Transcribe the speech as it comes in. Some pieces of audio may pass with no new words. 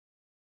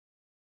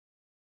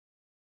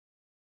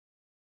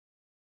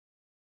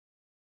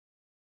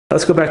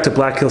Let's go back to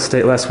Black Hill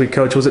State last week,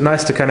 Coach. Was it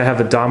nice to kind of have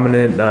a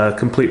dominant,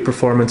 complete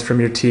performance from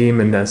your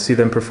team and see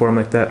them perform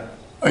like that?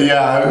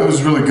 Yeah, it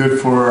was really good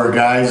for our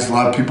guys. A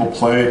lot of people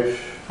play.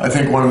 I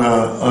think one of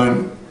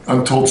the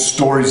untold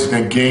stories of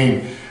that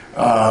game,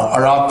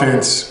 our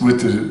offense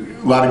with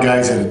a lot of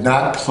guys that had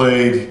not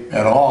played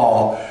at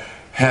all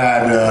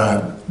had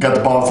got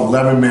the ball with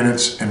 11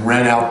 minutes and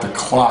ran out the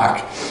clock,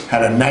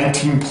 had a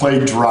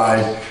 19-play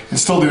drive, and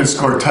still didn't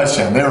score a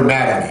touchdown. They were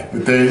mad at me,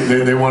 but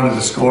they wanted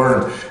to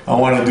score, and I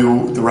wanted to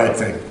do the right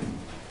thing.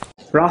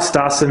 Ross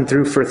Dawson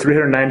threw for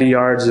 390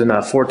 yards and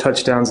 4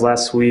 touchdowns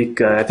last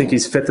week. I think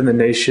he's 5th in the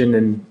nation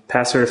in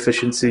passer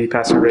efficiency,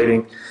 passer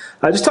rating.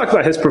 Just talk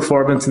about his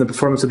performance and the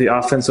performance of the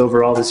offense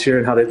overall this year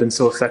and how they've been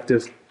so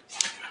effective.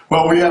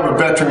 Well, we have a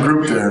veteran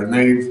group there, and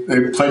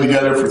they've played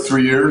together for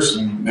 3 years,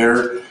 and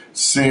they're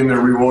seeing the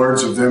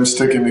rewards of them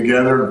sticking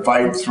together and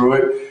fighting through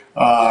it.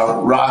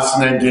 Ross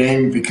in that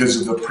game,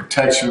 because of the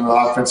protection of the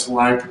offensive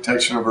line,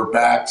 protection of our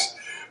backs,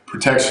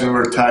 protection of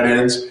our tight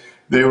ends,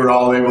 they were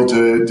all able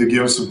to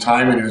give him some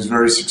time, and he was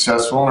very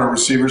successful. And our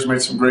receivers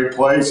made some great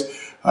plays.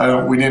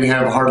 We didn't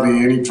have hardly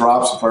any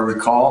drops, if I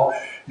recall.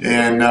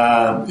 And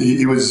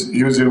he was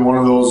in one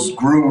of those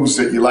grooves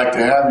that you like to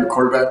have, your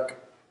quarterback.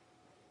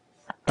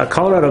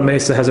 Colorado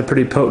Mesa has a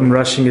pretty potent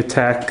rushing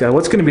attack.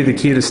 What's going to be the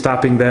key to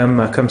stopping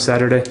them come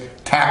Saturday?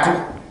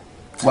 Tackle,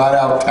 flat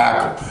out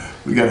tackle.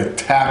 We got to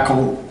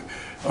tackle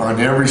on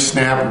every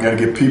snap. We got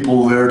to get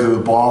people there to the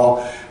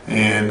ball,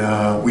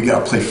 and we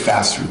got to play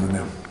faster than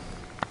them.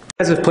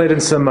 You guys have played in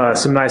some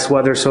nice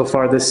weather so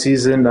far this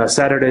season.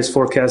 Saturday's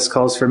forecast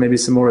calls for maybe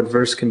some more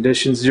adverse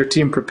conditions. Is your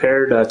team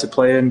prepared to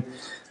play in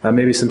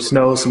maybe some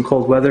snow, some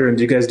cold weather, and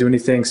do you guys do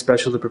anything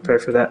special to prepare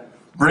for that?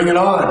 Bring it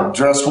on.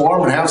 Dress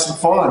warm and have some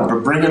fun,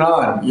 but bring it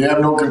on. You have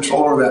no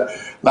control over that.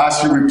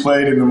 Last year we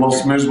played in the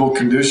most miserable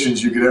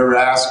conditions you could ever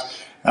ask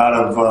out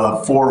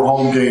of 4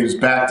 home games,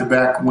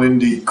 back-to-back,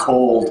 windy,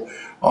 cold,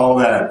 all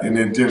that, and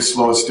it didn't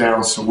slow us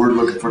down. So we're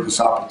looking for this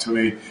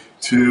opportunity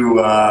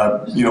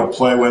to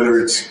play,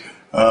 whether it's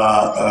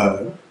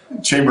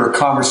Chamber of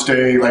Commerce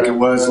Day like it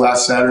was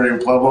last Saturday in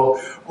Pueblo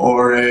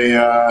or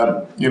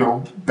a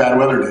bad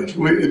weather day.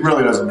 It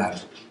really doesn't matter.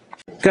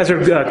 You guys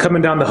are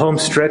coming down the home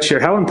stretch here.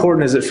 How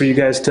important is it for you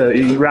guys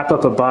to wrap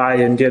up a bye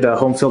and get a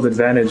home field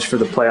advantage for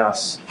the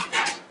playoffs?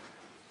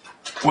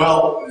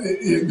 Well,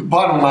 the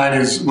bottom line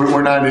is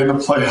we're not in the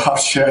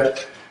playoffs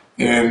yet,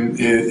 and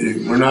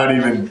we're not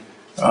even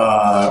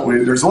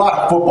there's a lot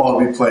of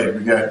football to be played.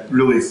 We got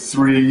really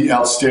 3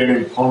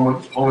 outstanding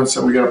opponents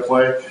that we got to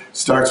play.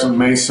 Starts with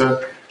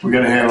Mesa. We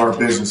got to handle our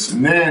business,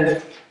 and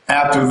then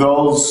after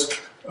those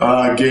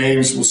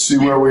games, we'll see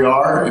where we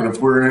are, and if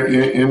we're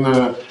in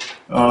the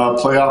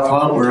playoff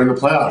hunt, we're in the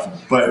playoff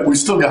hunt. But we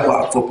still got a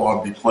lot of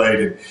football to be played,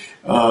 and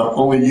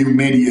only you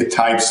media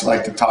types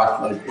like to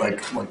talk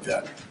like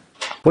that.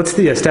 What's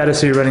the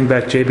status of your running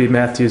back, JB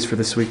Matthews, for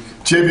this week?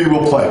 JB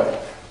will play.